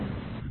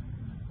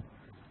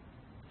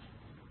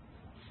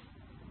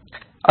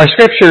Our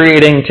scripture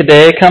reading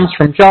today comes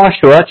from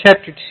Joshua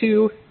chapter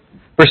 2,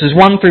 verses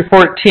 1 through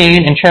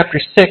 14, and chapter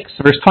 6,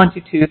 verse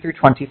 22 through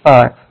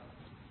 25.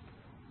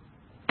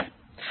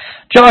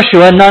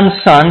 Joshua,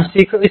 Nun's son,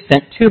 secretly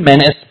sent 2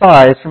 men as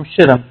spies from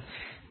Shittim.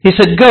 He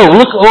said, "Go,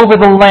 look over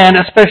the land,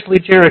 especially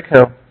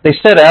Jericho." They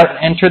set out and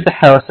entered the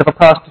house of a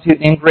prostitute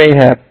named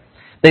Rahab.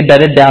 They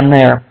bedded down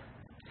there.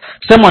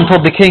 Someone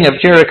told the king of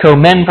Jericho,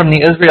 "Men from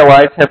the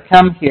Israelites have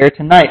come here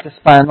tonight to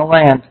spy on the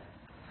land."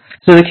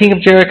 So the king of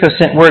Jericho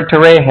sent word to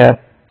Rahab,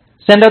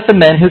 "Send out the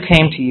men who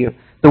came to you,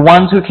 the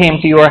ones who came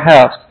to your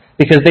house,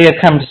 because they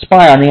have come to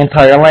spy on the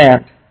entire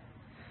land."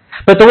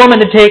 But the woman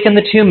had taken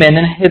the 2 men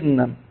and hidden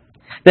them.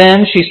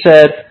 Then she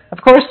said,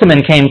 "Of course the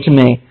men came to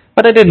me,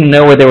 but I didn't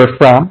know where they were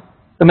from.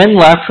 The men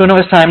left when it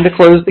was time to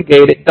close the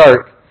gate at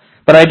dark,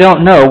 but I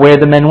don't know where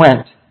the men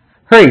went.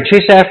 Hurry,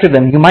 chase after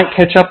them. You might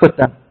catch up with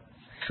them."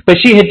 But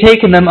she had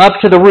taken them up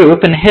to the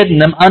roof and hidden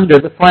them under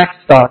the flax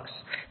stalks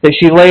that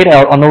she laid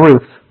out on the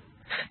roof.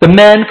 The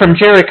men from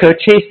Jericho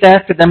chased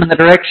after them in the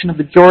direction of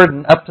the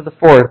Jordan up to the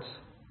fords.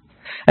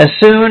 As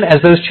soon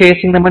as those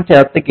chasing them went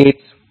out, the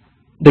gate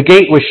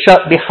was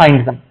shut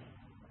behind them.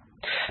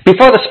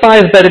 Before the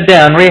spies bedded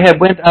down, Rahab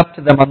went up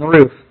to them on the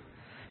roof.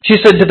 She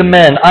said to the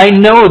men, "I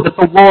know that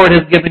the Lord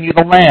has given you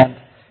the land.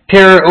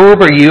 Terror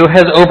over you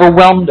has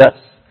overwhelmed us.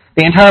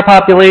 The entire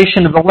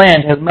population of the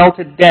land has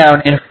melted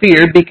down in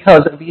fear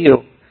because of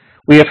you.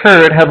 We have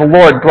heard how the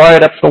Lord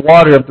dried up the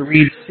water of the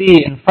Reed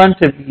Sea in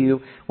front of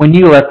you when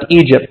you left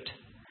Egypt.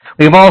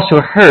 We have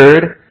also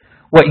heard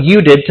what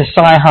you did to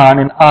Sihon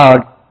and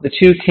Og, the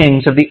 2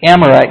 kings of the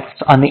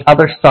Amorites on the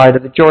other side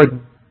of the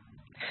Jordan.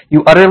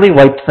 You utterly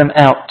wiped them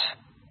out.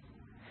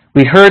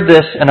 We heard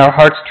this and our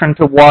hearts turned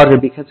to water.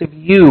 Because of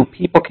you,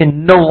 people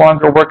can no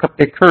longer work up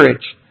their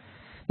courage.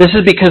 This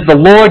is because the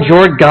Lord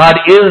your God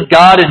is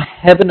God in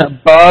heaven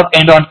above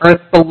and on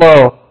earth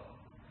below.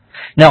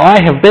 Now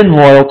I have been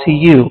loyal to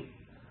you,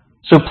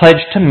 so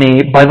pledge to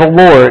me by the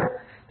Lord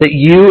that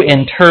you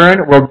in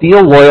turn will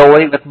deal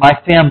loyally with my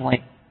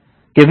family.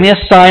 Give me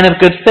a sign of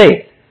good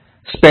faith.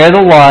 Spare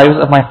the lives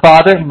of my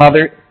father,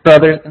 mother,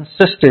 brothers, and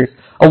sisters,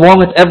 along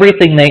with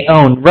everything they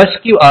own.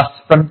 Rescue us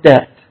from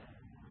death."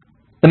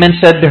 The men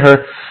said to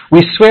her,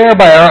 "We swear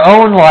by our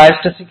own lives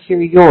to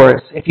secure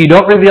yours. If you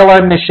don't reveal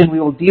our mission,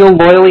 we will deal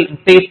loyally and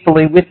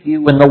faithfully with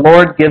you when the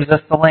Lord gives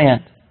us the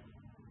land."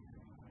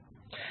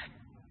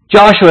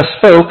 Joshua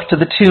spoke to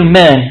the 2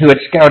 men who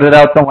had scouted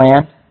out the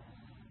land.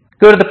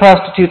 "Go to the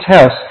prostitute's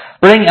house.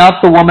 Bring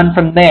out the woman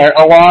from there,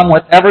 along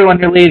with everyone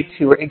related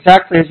to her,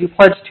 exactly as you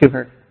pledged to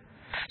her."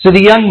 So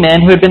the young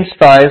men who had been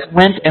spies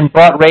went and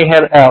brought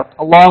Rahab out,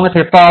 along with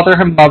her father,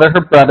 her mother,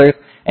 her brothers,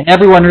 and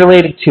everyone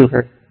related to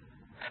her.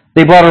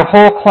 They brought her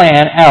whole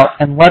clan out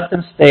and let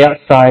them stay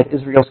outside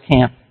Israel's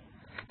camp.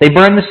 They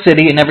burned the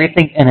city and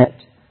everything in it.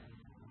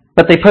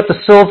 But they put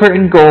the silver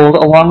and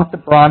gold, along with the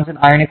bronze and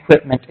iron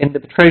equipment, into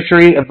the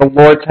treasury of the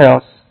Lord's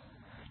house.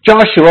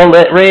 Joshua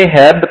let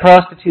Rahab, the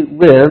prostitute,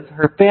 live,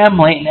 her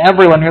family, and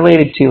everyone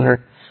related to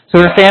her.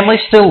 So her family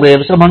still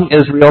lives among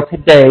Israel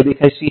today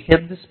because she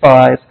hid the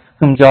spies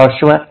whom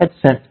Joshua had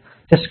sent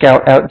to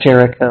scout out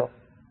Jericho.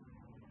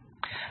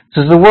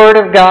 This is the word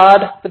of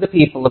God for the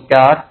people of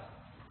God.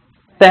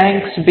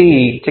 Thanks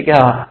be to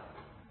God.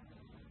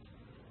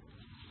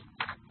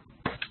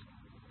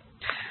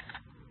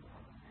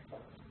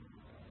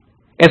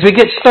 As we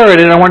get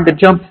started, I wanted to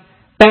jump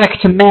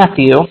back to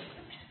Matthew,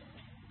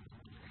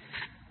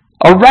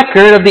 a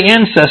record of the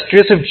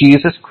ancestors of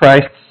Jesus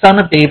Christ, son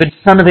of David,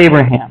 son of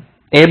Abraham.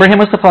 Abraham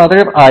was the father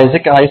of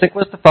Isaac. Isaac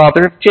was the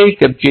father of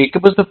Jacob.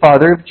 Jacob was the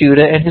father of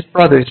Judah and his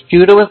brothers.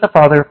 Judah was the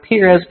father of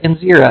Perez and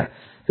Zerah,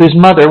 whose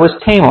mother was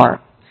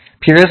Tamar.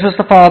 Perez was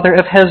the father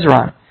of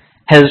Hezron.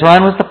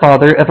 Hezron was the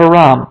father of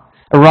Aram.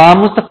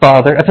 Aram was the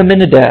father of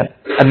Amminadab.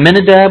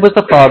 Amminadab was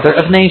the father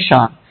of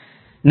Nahshon.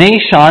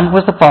 Nahshon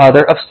was the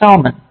father of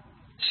Salmon.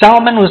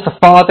 Salmon was the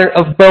father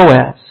of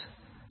Boaz,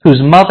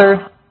 whose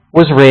mother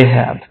was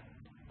Rahab.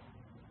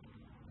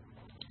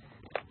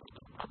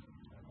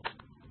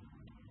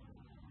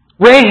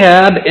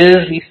 Rahab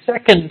is the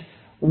second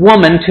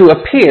woman to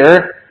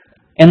appear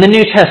in the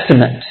New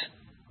Testament.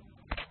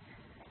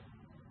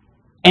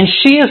 And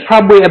she is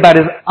probably about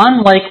as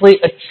unlikely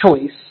a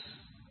choice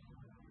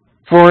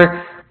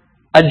for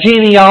a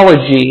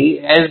genealogy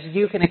as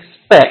you can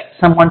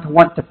expect someone to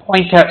want to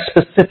point out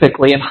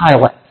specifically and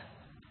highlight.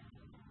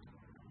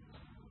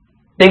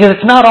 Because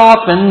it's not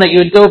often that you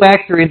would go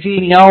back through a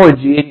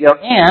genealogy and go,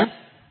 and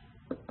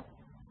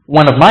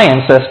one of my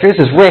ancestors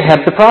is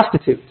Rahab the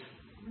prostitute.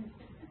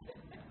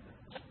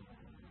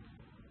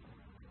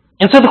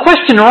 And so the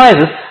question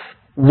arises,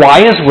 why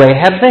is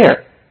Rahab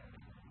there?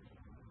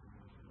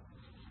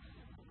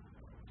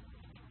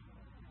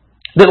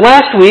 That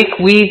last week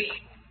we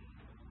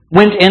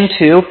went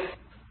into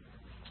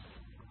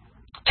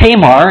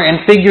Tamar and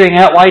figuring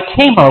out why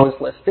Tamar was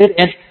listed,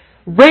 and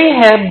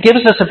Rahab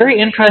gives us a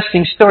very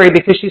interesting story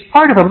because she's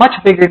part of a much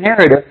bigger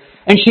narrative,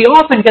 and she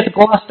often gets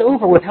glossed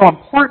over with how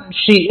important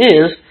she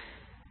is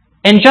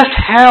and just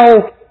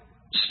how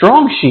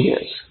strong she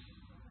is.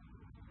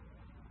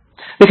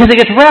 Because it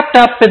gets wrapped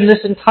up in this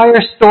entire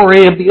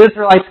story of the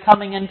Israelites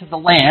coming into the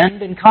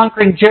land and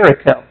conquering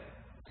Jericho.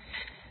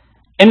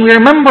 And we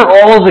remember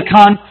all of the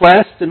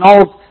conquest and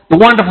all the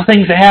wonderful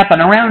things that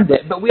happen around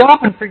it, but we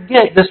often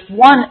forget this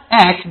one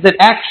act that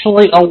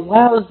actually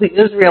allows the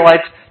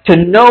Israelites to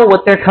know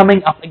what they're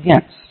coming up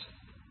against.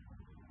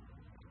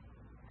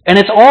 And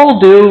it's all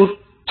due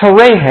to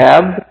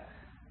Rahab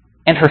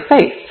and her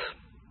faith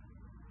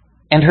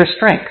and her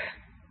strength.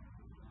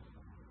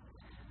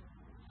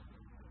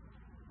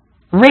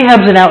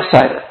 Rahab's an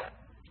outsider.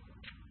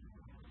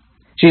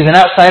 She's an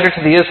outsider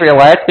to the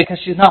Israelites because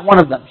she's not one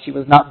of them. She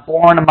was not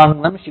born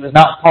among them. She was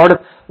not part of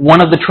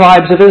one of the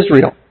tribes of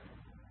Israel.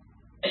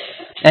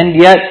 And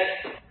yet,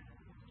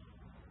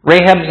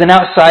 Rahab's an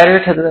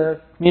outsider to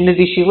the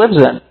community she lives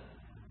in.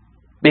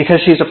 Because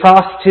she's a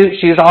prostitute,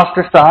 she's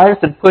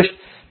ostracized and pushed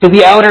to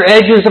the outer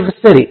edges of the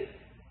city.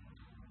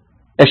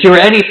 If she were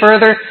any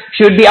further,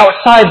 she would be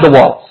outside the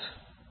walls.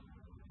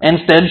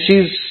 Instead,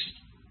 she's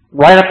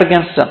right up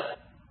against them.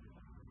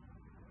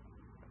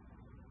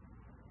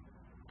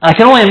 I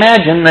can only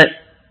imagine that,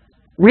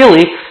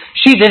 really,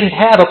 she didn't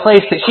have a place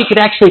that she could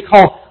actually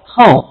call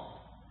home.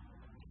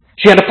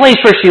 She had a place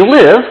where she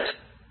lived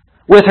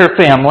with her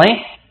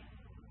family,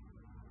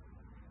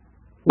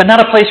 but not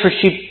a place where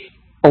she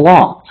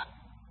belonged.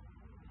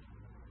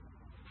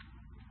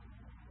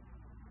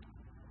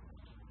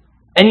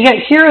 And yet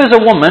here is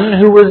a woman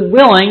who was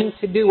willing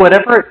to do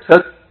whatever it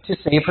took to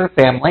save her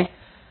family,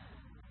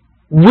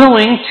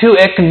 willing to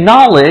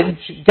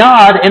acknowledge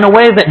God in a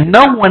way that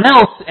no one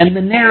else in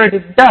the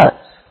narrative does.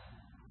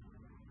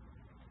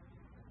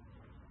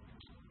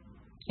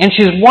 And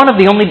she's one of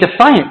the only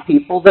defiant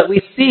people that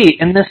we see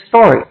in this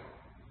story.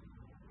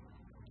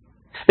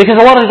 Because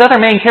a lot of these other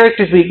main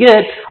characters we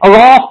get are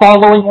all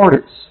following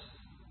orders.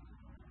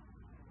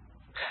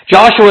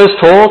 Joshua is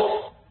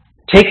told,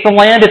 take the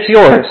land, it's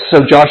yours.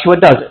 So Joshua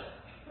does it.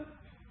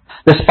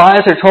 The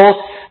spies are told,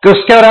 go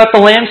scout out the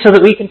land so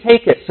that we can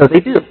take it. So they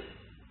do.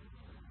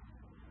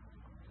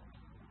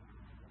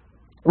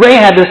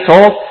 Rahab is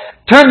told,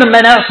 turn the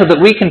men out so that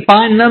we can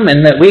find them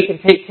and that we can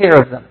take care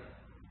of them.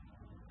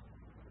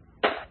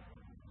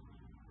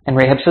 And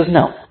Rahab says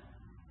no.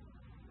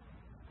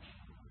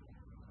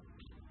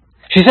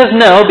 She says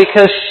no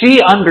because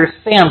she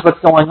understands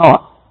what's going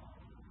on.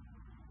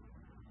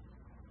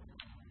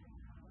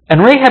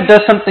 And Rahab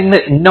does something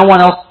that no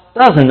one else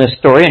does in this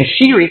story, and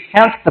she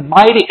recounts the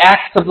mighty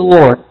acts of the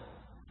Lord.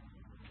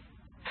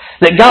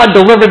 That God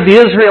delivered the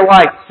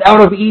Israelites out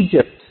of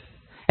Egypt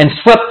and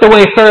swept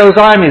away Pharaoh's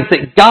armies,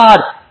 that God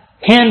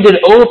handed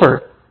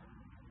over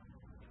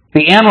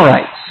the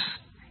Amorites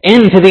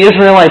into the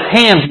Israelites'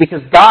 hands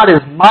because God is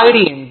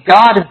mighty and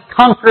God is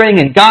conquering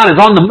and God is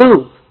on the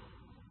move.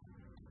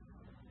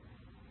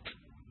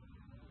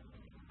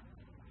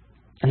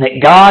 And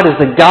that God is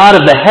the God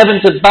of the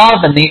heavens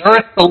above and the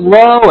earth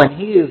below, and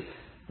He is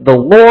the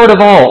Lord of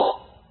all.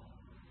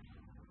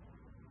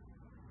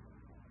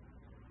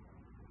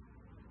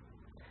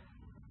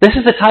 This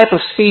is the type of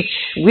speech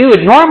we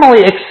would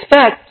normally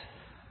expect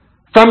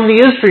from the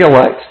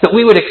Israelites, that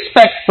we would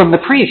expect from the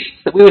priests,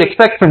 that we would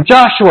expect from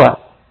Joshua,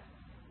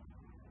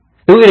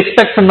 that we would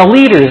expect from the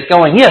leaders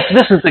going, yes,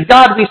 this is the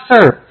God we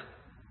serve.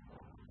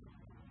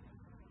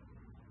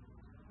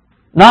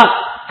 Not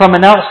from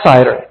an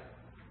outsider,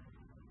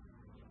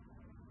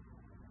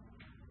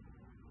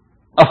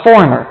 a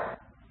foreigner,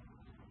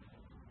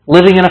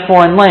 living in a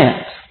foreign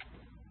land,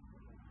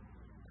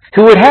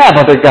 who would have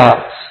other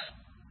gods,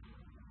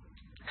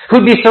 who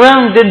would be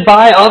surrounded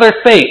by other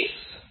faiths.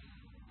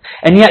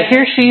 And yet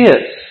here she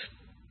is.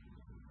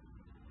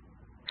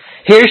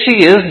 Here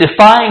she is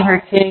defying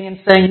her king and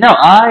saying, no,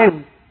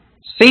 I've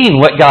seen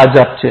what God's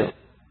up to.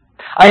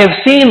 I have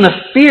seen the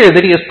fear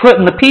that He has put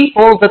in the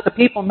people, that the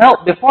people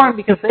melt before Him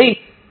because they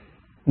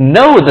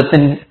know that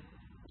the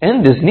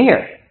end is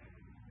near.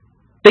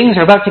 Things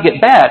are about to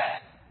get bad.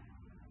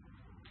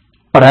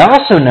 But I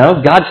also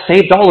know God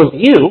saved all of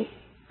you.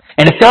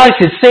 And if God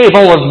could save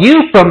all of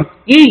you from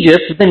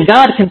Egypt, then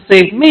God can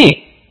save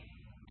me.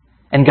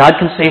 And God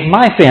can save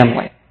my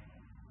family.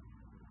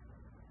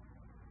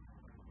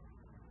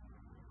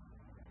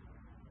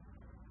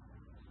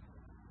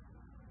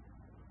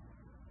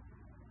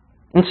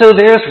 And so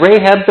there's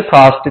Rahab the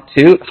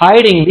prostitute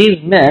hiding these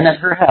men at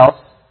her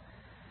house,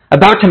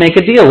 about to make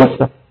a deal with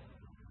them,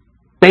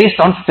 based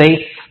on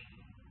faith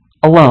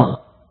alone.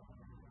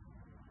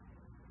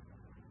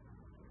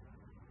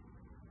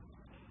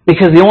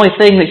 Because the only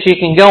thing that she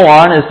can go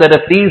on is that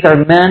if these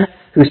are men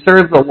who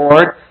serve the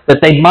Lord, that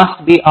they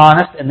must be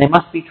honest and they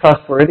must be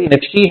trustworthy, and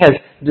if she has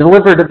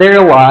delivered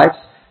their lives,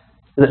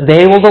 that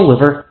they will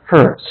deliver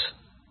hers.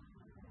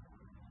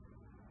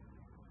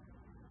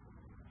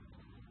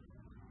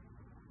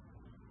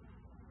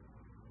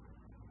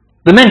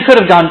 The men could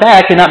have gone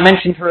back and not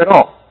mentioned her at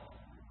all.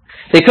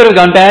 They could have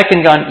gone back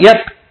and gone, yep,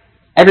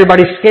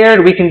 everybody's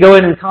scared, we can go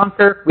in and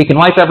conquer, we can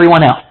wipe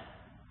everyone out.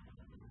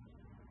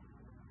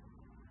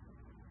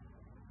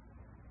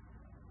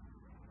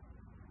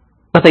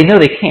 But they know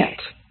they can't.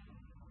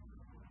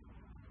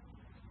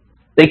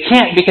 They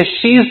can't because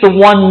she's the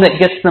one that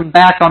gets them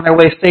back on their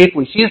way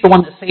safely. She's the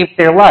one that saved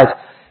their lives.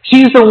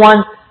 She's the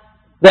one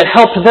that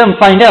helped them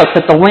find out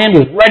that the land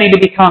was ready to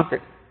be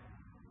conquered.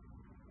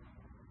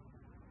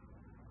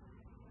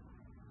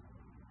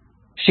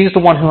 She's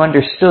the one who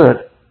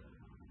understood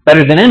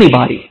better than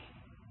anybody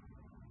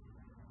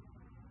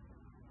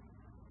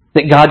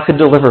that God could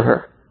deliver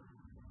her.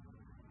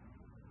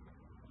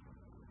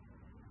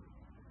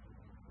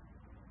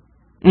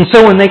 And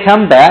so when they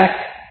come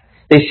back,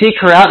 they seek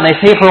her out and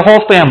they save her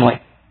whole family.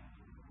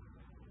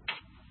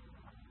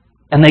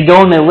 And they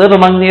go and they live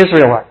among the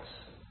Israelites.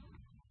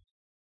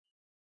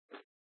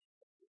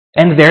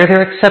 And there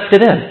they're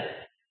accepted in.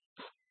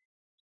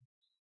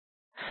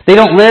 They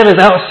don't live as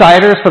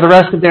outsiders for the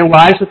rest of their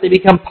lives, but they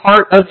become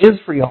part of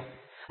Israel.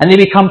 And they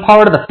become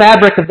part of the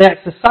fabric of that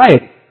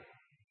society.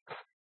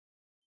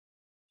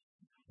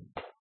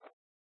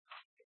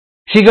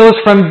 She goes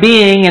from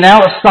being an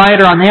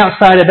outsider on the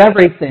outside of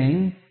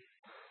everything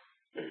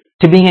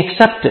to being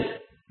accepted,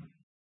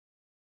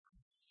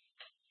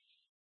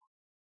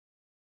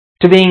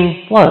 to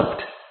being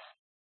loved.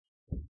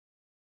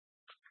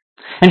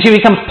 And she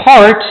becomes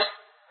part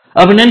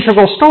of an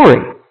integral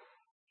story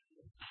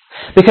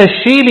because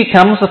she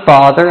becomes the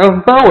father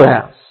of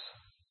Boaz.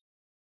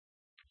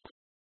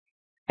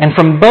 And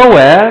from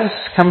Boaz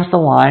comes the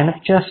line of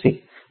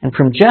Jesse. And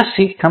from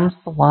Jesse comes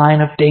the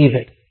line of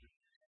David.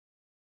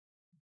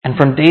 And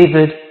from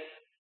David,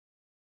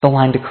 the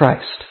line to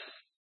Christ.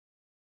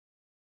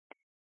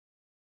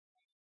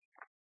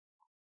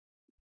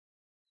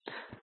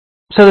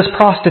 So this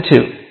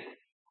prostitute,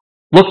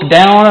 looked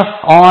down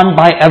on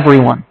by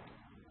everyone.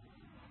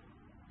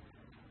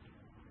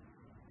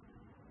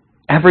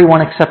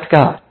 Everyone except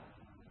God.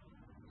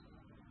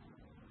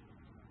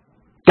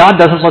 God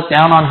doesn't look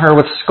down on her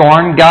with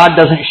scorn. God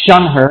doesn't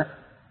shun her.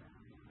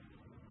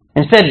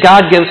 Instead,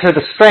 God gives her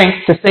the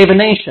strength to save a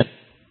nation.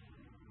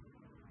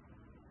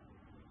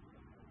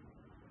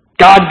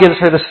 God gives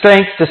her the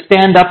strength to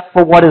stand up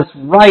for what is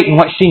right and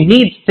what she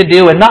needs to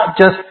do and not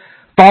just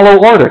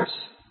follow orders.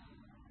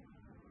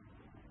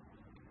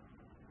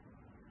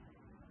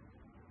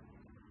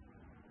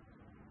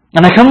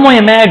 And I can only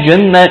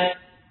imagine that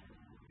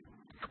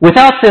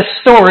without this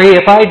story,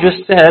 if I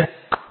just said,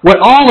 what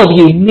all of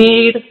you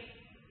need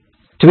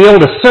to be able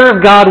to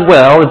serve God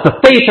well is the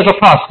faith of a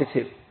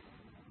prostitute,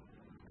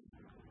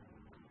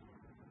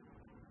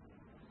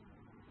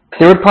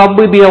 there would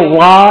probably be a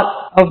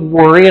lot of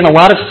worry and a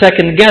lot of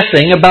second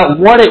guessing about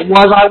what it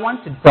was I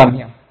wanted from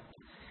you.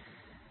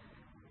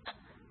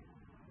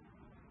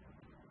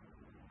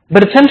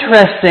 But it's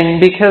interesting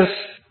because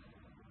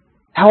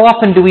how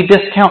often do we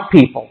discount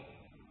people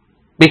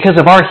because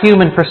of our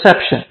human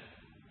perception?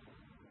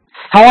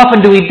 How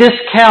often do we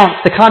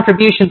discount the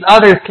contributions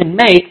others can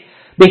make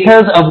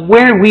because of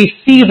where we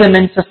see them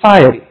in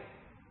society?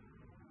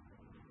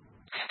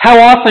 How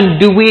often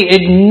do we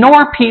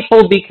ignore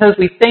people because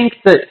we think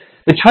that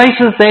the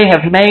choices they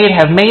have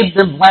made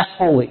them less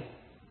holy?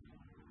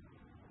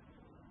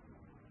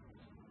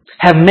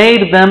 Have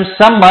made them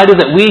somebody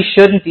that we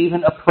shouldn't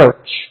even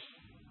approach?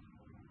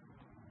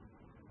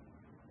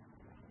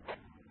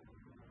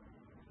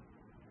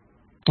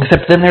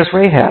 Except then there's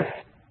Rahab.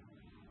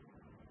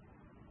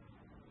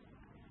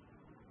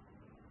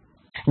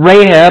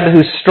 Rahab,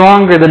 who's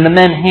stronger than the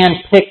men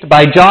handpicked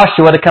by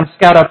Joshua to come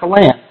scout out the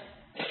land.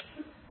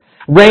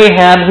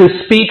 Rahab, who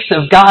speaks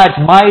of God's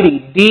mighty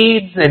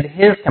deeds and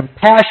His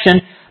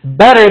compassion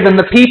better than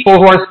the people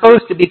who are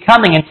supposed to be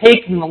coming and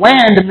taking the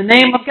land in the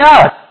name of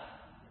God.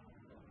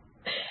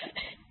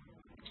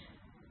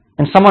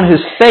 And someone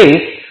whose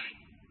faith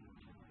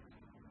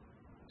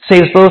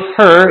saves both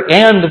her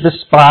and the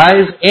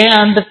spies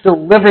and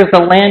delivers the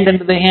land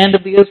into the hand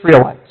of the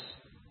Israelites.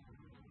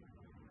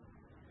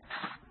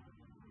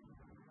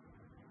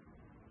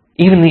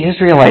 Even the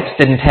Israelites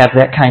didn't have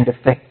that kind of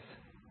faith.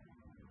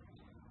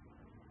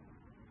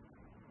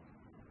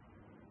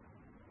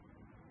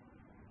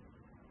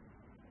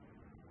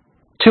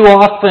 Too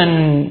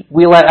often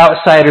we let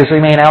outsiders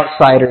remain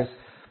outsiders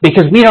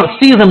because we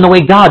don't see them the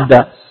way God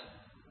does.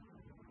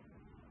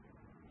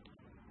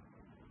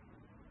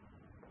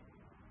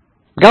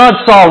 God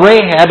saw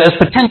Rahab as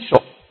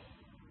potential.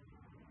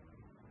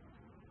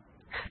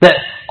 That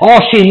all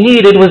she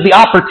needed was the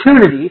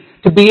opportunity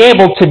to be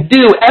able to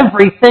do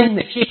everything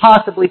that she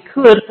possibly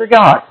could for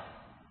God.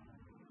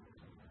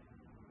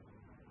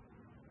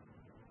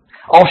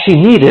 All she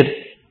needed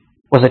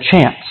was a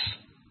chance.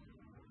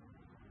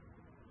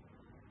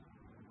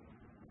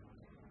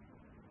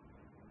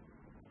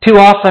 Too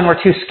often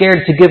we're too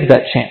scared to give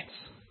that chance.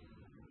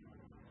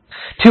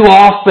 Too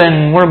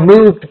often we're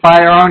moved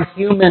by our own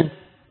human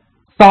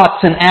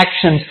thoughts and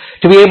actions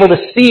to be able to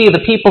see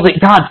the people that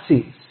God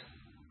sees.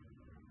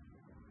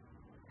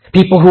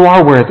 People who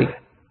are worthy.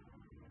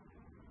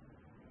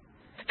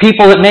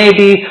 People that may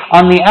be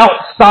on the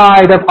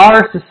outside of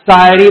our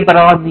society but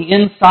are on the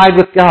inside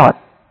with God.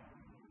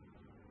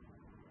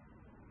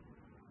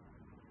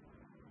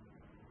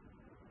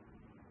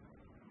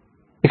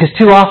 Because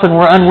too often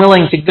we're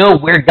unwilling to go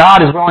where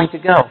God is willing to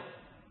go.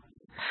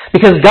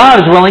 Because God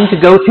is willing to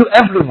go to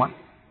everyone.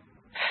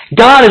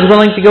 God is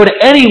willing to go to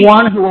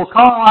anyone who will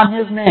call on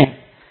His name.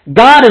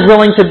 God is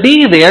willing to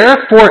be there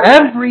for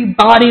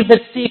everybody that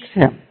seeks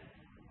Him.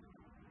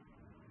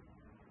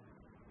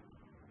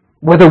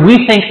 Whether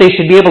we think they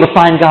should be able to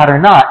find God or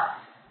not,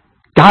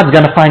 God's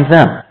going to find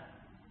them.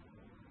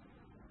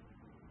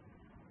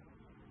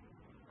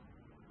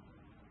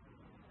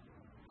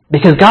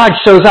 Because God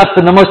shows up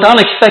in the most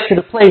unexpected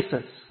of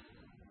places.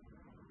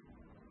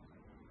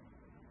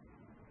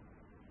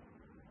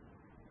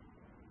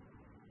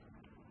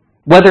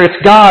 Whether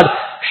it's God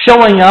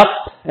showing up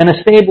in a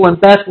stable in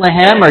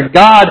Bethlehem or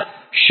God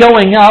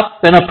showing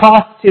up in a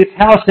prostitute's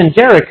house in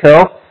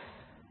Jericho,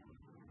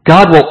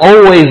 God will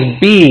always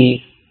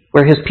be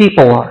where His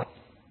people are.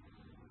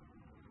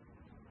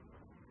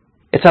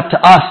 It's up to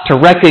us to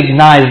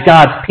recognize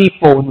God's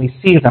people when we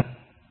see them.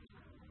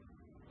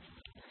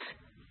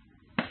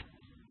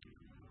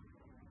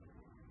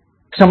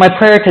 So my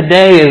prayer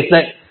today is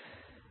that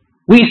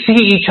we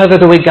see each other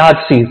the way God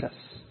sees us.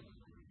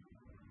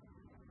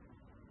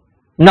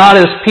 Not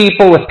as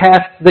people with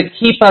pasts that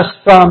keep us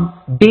from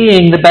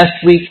being the best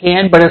we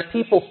can, but as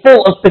people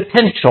full of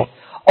potential,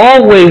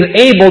 always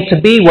able to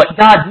be what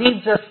God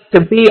needs us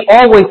to be,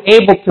 always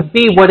able to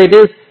be what it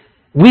is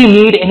we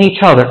need in each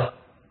other.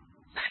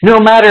 No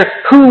matter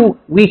who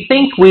we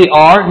think we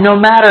are, no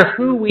matter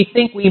who we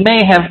think we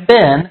may have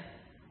been,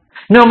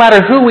 no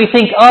matter who we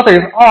think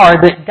others are,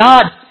 that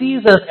God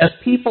sees us as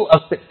people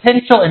of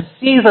potential and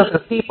sees us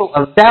as people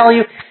of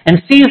value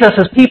and sees us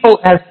as people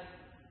as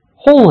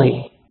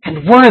holy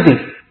and worthy.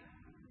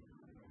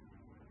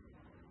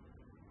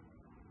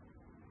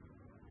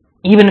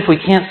 Even if we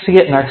can't see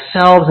it in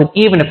ourselves, and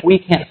even if we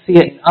can't see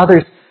it in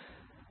others,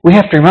 we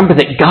have to remember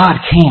that God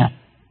can.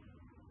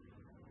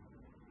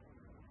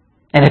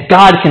 And if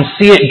God can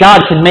see it,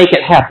 God can make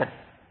it happen.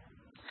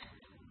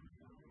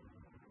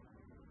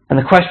 And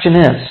the question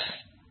is,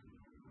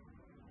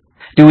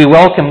 do we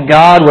welcome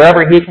God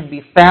wherever He can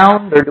be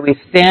found, or do we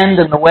stand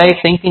in the way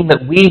thinking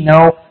that we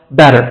know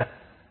better?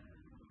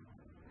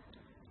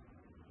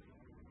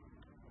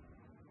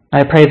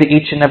 I pray that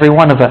each and every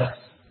one of us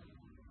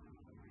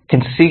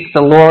can seek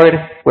the Lord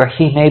where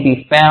He may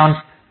be found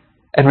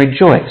and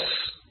rejoice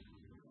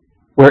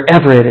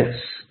wherever it is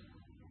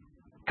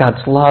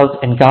God's love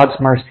and God's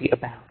mercy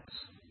abounds.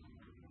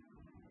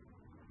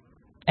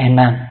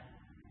 Amen.